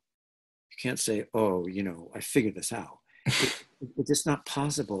out. You can't say, oh, I figured this out. It's just not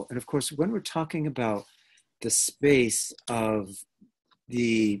possible. And of course, when we're talking about the space of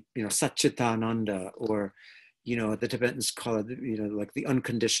the, Satchitananda, or, the Tibetans call it, like the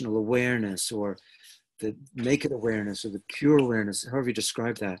unconditional awareness, or the naked awareness, or the pure awareness, however you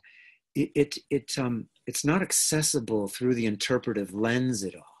describe that, it's not accessible through the interpretive lens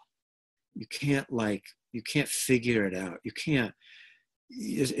at all. You can't figure it out. You can't,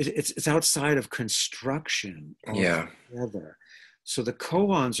 it's outside of construction altogether. So the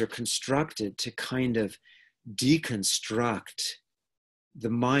koans are constructed to kind of deconstruct the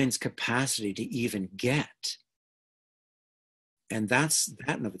mind's capacity to even get. And that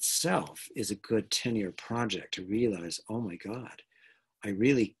in of itself is a good 10-year project to realize, oh my God, I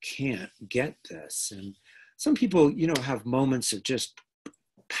really can't get this. And some people, have moments of just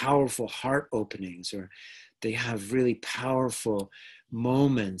powerful heart openings, or they have really powerful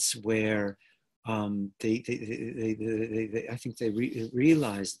moments where they I think they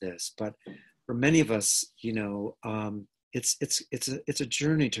realize this. But for many of us, it's a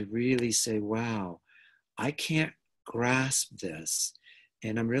journey to really say, wow, I can't grasp this,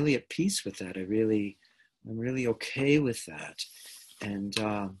 and I'm really at peace with that. I'm really okay with that. And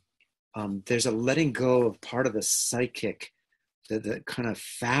there's a letting go of part of the psychic, the kind of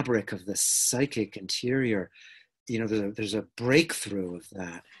fabric of the psychic interior. There's a breakthrough of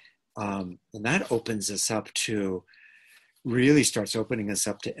that, and that opens us up to, really starts opening us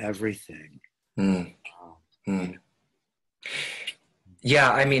up to everything.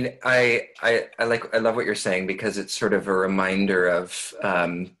 Yeah, I mean, I love what you're saying, because it's sort of a reminder of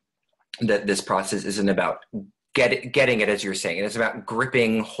that this process isn't about getting it, as you're saying. It's about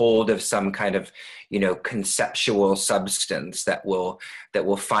gripping hold of some kind of, conceptual substance that will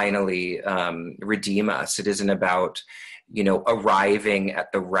finally redeem us. It isn't about, arriving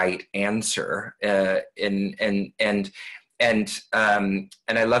at the right answer. And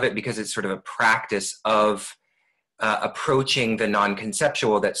I love it because it's sort of a practice of approaching the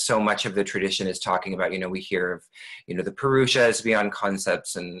non-conceptual that so much of the tradition is talking about. We hear of, the Purusha is beyond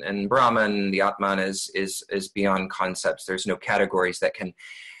concepts, and Brahman, the Atman is beyond concepts. There's no categories that can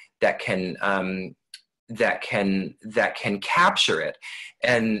capture it.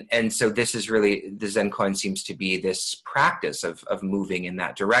 And so this is really, the Zen koan seems to be this practice of moving in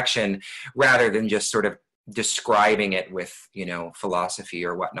that direction, rather than just sort of describing it with, philosophy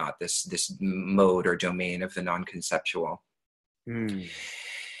or whatnot, this mode or domain of the non-conceptual.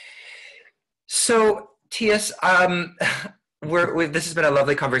 So T.S., this has been a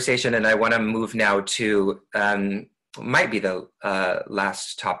lovely conversation, and I want to move now to might be the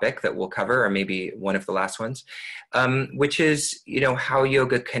last topic that we'll cover, or maybe one of the last ones, which is, how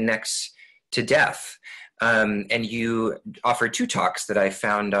yoga connects to death. And you offered 2 talks that I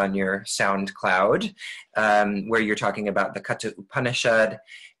found on your SoundCloud, where you're talking about the Katha Upanishad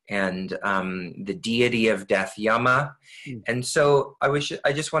and the deity of death, Yama. And so I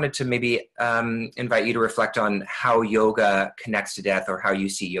just wanted to maybe invite you to reflect on how yoga connects to death, or how you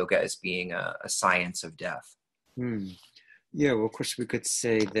see yoga as being a science of death. Yeah, well, of course, we could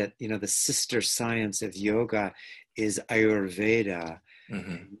say that, the sister science of yoga is Ayurveda.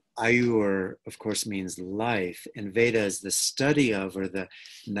 Ayur, of course, means life, and Veda is the study of, or in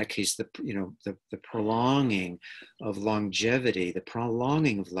that case, the prolonging of longevity, the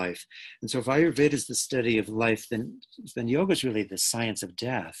prolonging of life. And so if Ayurveda is the study of life, then yoga is really the science of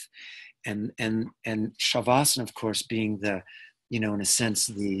death. And Shavasana, of course, being the, in a sense,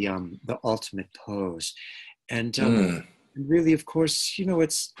 the ultimate pose. And really, of course,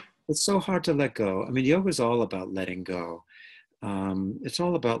 it's so hard to let go. I mean, yoga is all about letting go. It's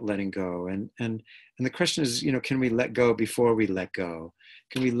all about letting go. And the question is, can we let go before we let go?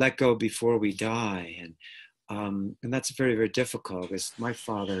 Can we let go before we die? And that's very, very difficult, because my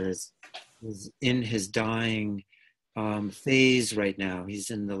father is in his dying phase right now. He's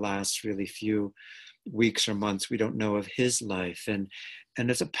in the last really few weeks or months, we don't know, of his life. And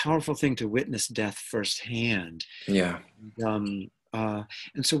it's a powerful thing to witness death firsthand. Yeah. And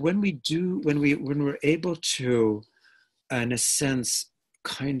so when we're able to, in a sense,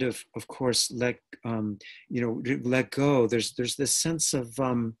 kind of course, let go. There's this sense of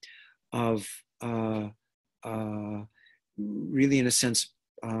uh, uh, really, in a sense,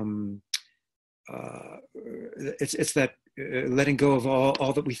 it's that letting go of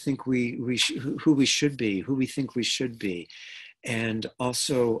all that we think who we should be, who we think we should be, and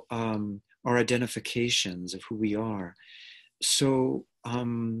also our identifications of who we are. So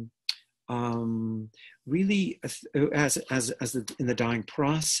really, in the dying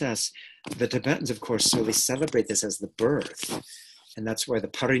process, the Tibetans, of course, really celebrate this as the birth, and that's why the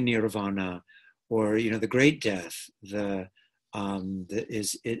parinirvana, or the great death,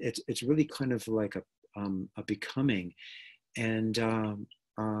 it's really kind of like a becoming, and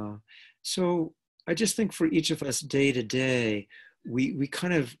so I just think for each of us, day to day, we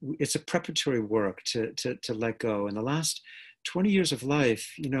kind of, it's a preparatory work to let go. In the last 20 years of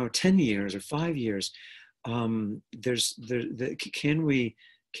life, 10 years or 5 years, can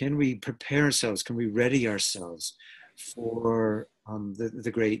we prepare ourselves? Can we ready ourselves for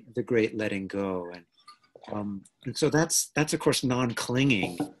the great letting go? And so that's of course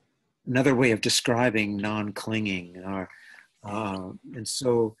non-clinging. Another way of describing non-clinging. And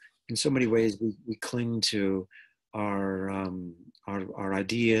so in so many ways we cling to our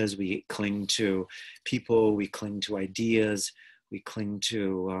ideas, we cling to people, we cling to ideas, we cling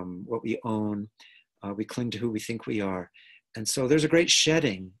to what we own, we cling to who we think we are. And so there's a great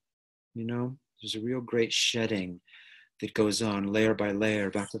shedding, there's a real great shedding that goes on layer by layer,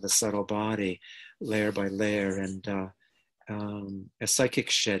 back to the subtle body, layer by layer, and a psychic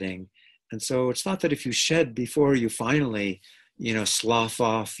shedding. And so it's not that if you shed before you finally, slough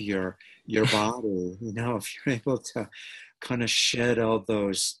off your body, if you're able to kind of shed all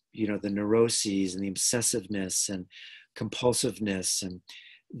those, the neuroses and the obsessiveness and compulsiveness, and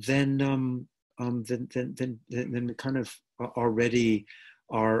then we kind of already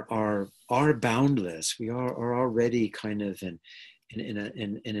are boundless. We are already kind of in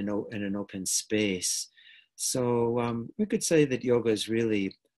an open space. So we could say that yoga is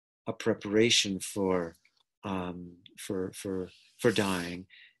really a preparation for dying,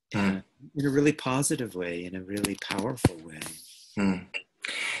 in a really positive way, in a really powerful way.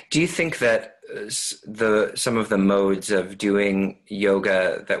 Do you think that some of the modes of doing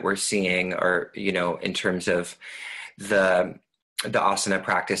yoga that we're seeing are, in terms of the asana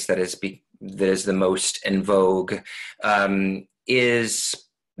practice that is the most in vogue, is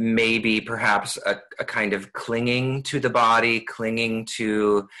maybe perhaps a kind of clinging to the body, clinging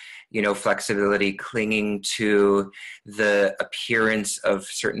to, flexibility, clinging to the appearance of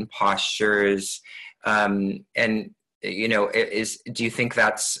certain postures, and do you think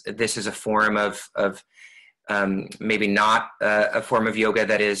this is a form of maybe not a form of yoga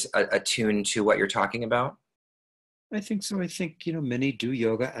that is attuned to what you're talking about? I think so. I think, many do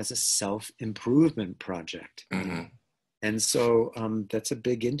yoga as a self-improvement project. Mm-hmm. And so that's a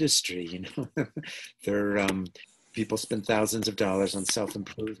big industry, people spend thousands of dollars on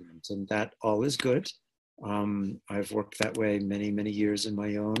self-improvement, and that all is good. I've worked that way many, many years in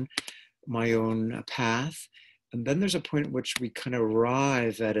my own path. And then there's a point at which we kind of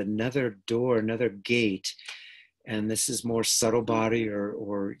arrive at another door, another gate. And this is more subtle body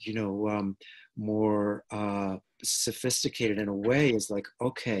or more sophisticated in a way, is like,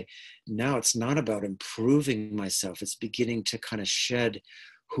 okay, now it's not about improving myself. It's beginning to kind of shed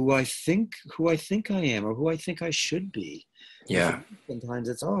who I think I am, or who I think I should be. Yeah. Sometimes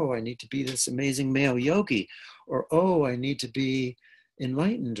it's, I need to be this amazing male yogi, or, I need to be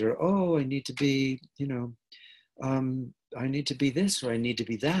enlightened, or, I need to be, I need to be this, or I need to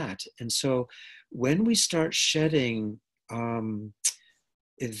be that. And so when we start shedding,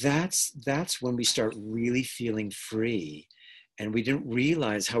 that's when we start really feeling free. And we didn't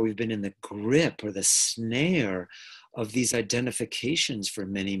realize how we've been in the grip or the snare of these identifications for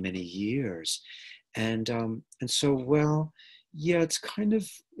many, many years. And so,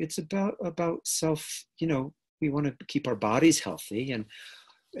 it's about self, we want to keep our bodies healthy and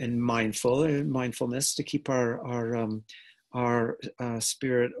mindfulness to keep our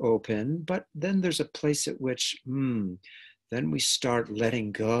spirit open. But then there's a place at which, then we start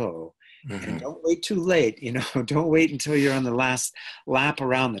letting go. Mm-hmm. And don't wait too late, don't wait until you're on the last lap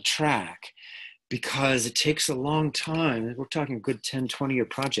around the track, because it takes a long time. We're talking a good 10, 20-year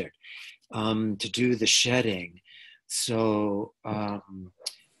project to do the shedding. So,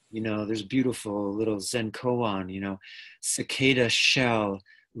 there's a beautiful little Zen koan, cicada shell,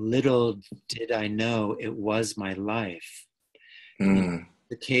 little did I know it was my life.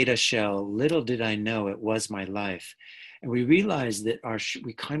 Cicada shell, little did I know it was my life. And we realize that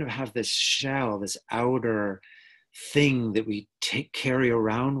we kind of have this shell, this outer thing that we carry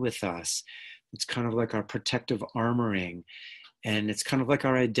around with us. It's kind of like our protective armoring, and it's kind of like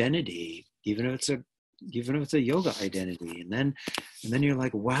our identity, even if it's a yoga identity. And then you're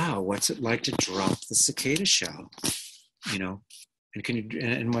like, wow, what's it like to drop the cicada shell?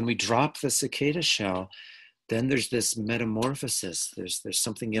 And when we drop the cicada shell, then there's this metamorphosis. There's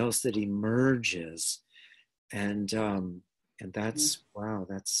something else that emerges, and that's wow.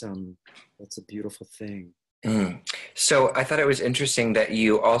 That's a beautiful thing. Mm. So I thought it was interesting that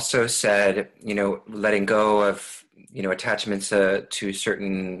you also said, letting go of, attachments to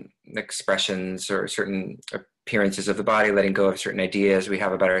certain expressions or certain appearances of the body, letting go of certain ideas we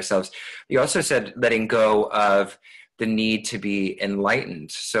have about ourselves. You also said letting go of the need to be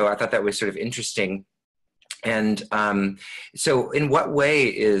enlightened. So I thought that was sort of interesting. And so in what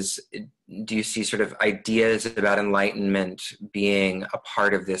way do you see sort of ideas about enlightenment being a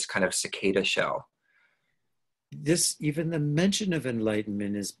part of this kind of cicada shell? Even the mention of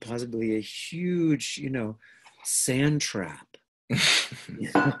enlightenment is possibly a huge, sand trap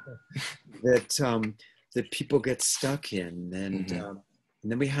that people get stuck in. And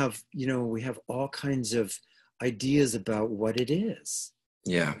then we have all kinds of ideas about what it is.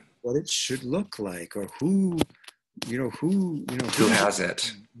 Yeah. What it should look like, or who has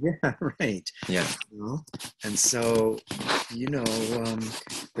it. Yeah, right. Yeah. And so,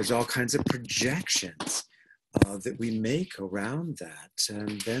 there's all kinds of projections that we make around that.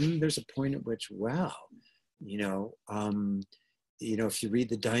 And then there's a point at which, wow, if you read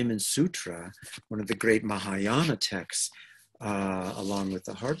the Diamond Sutra, one of the great Mahayana texts, along with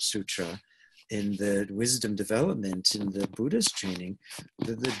the Heart Sutra, in the wisdom development in the Buddhist training,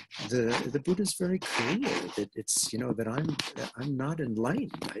 the Buddha is very clear that it's, that I'm not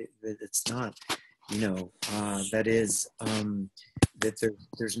enlightened. That it's not, that is, that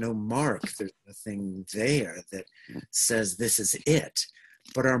there's no mark, there's nothing there that says this is it.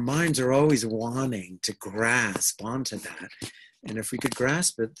 But our minds are always wanting to grasp onto that. And if we could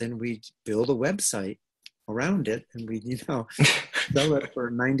grasp it, then we build a website around it, and we, sell it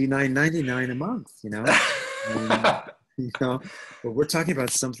for $99.99 a month, but we're talking about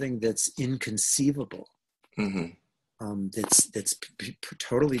something that's inconceivable, that's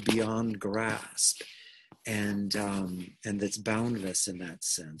totally beyond grasp, and that's boundless in that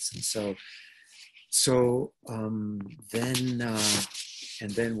sense.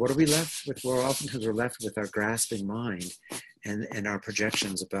 And then what are we left with? Well, oftentimes we're left with our grasping mind and our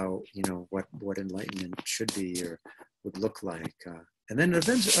projections about, what enlightenment should be or would look like. And then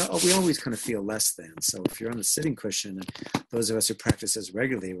eventually, we always kind of feel less than. So if you're on the sitting cushion, and those of us who practice this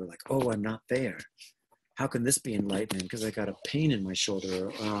regularly, we're like, oh, I'm not there. How can this be enlightening? Because I got a pain in my shoulder,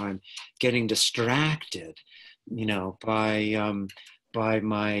 or I'm getting distracted, by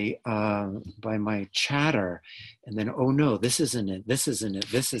my chatter, and then, oh no, this isn't it.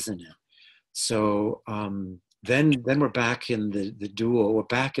 So then we're back in the dual. We're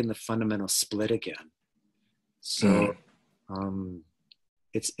back in the fundamental split again. So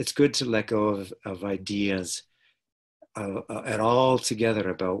it's good to let go of ideas at all together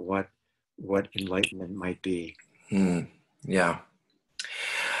about what enlightenment might be. Yeah.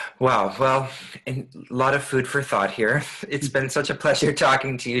 Wow. Well, a lot of food for thought here. It's been such a pleasure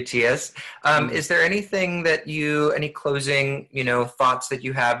talking to you, T.S. Is there anything any closing, thoughts that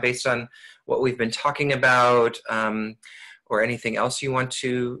you have based on what we've been talking about, or anything else you want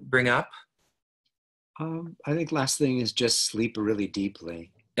to bring up? I think last thing is just sleep really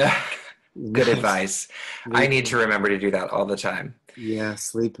deeply. Good advice. I need to remember to do that all the time. Yeah,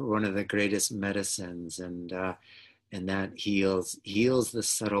 sleep, one of the greatest medicines, and that heals the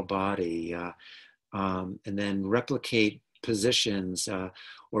subtle body, and then replicate positions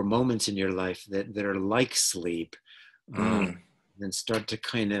or moments in your life that are like sleep, and start to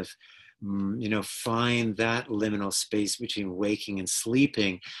kind of find that liminal space between waking and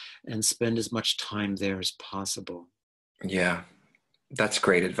sleeping, and spend as much time there as possible. Yeah, that's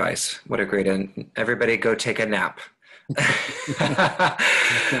great advice. What a great everybody go take a nap.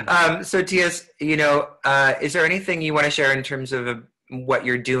 So T.S., is there anything you want to share in terms of what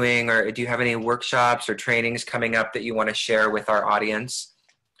you're doing, or do you have any workshops or trainings coming up that you want to share with our audience,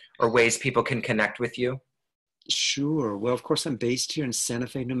 or ways people can connect with you? Sure. Well, of course, I'm based here in Santa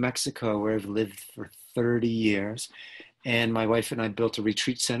Fe, New Mexico, where I've lived for 30 years. And my wife and I built a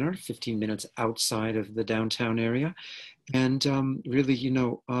retreat center 15 minutes outside of the downtown area. And really,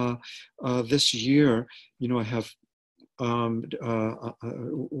 this year, I have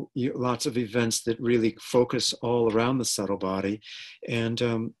lots of events that really focus all around the subtle body,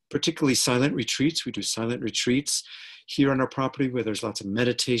 and particularly silent retreats. We do silent retreats here on our property where there's lots of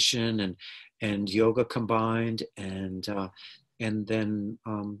meditation and yoga combined. And then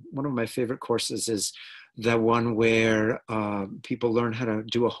one of my favorite courses is the one where people learn how to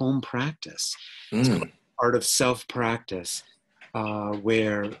do a home practice. It's called Art of Self-Practice,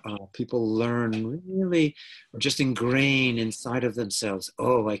 where people learn really, or just ingrain inside of themselves,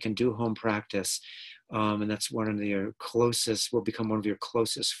 oh, I can do home practice. And that's one of your closest, will become one of your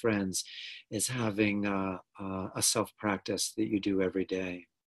closest friends, is having a self-practice that you do every day.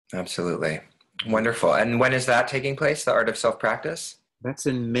 Absolutely. Wonderful. And when is that taking place, the Art of Self-Practice? That's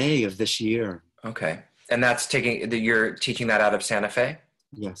in May of this year. Okay. And that's you're teaching that out of Santa Fe?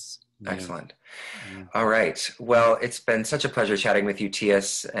 Yes. Excellent. Yeah. All right. Well, it's been such a pleasure chatting with you,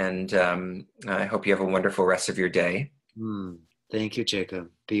 T.S., and I hope you have a wonderful rest of your day. Thank you, Jacob.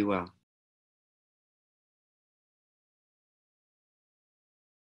 Be well.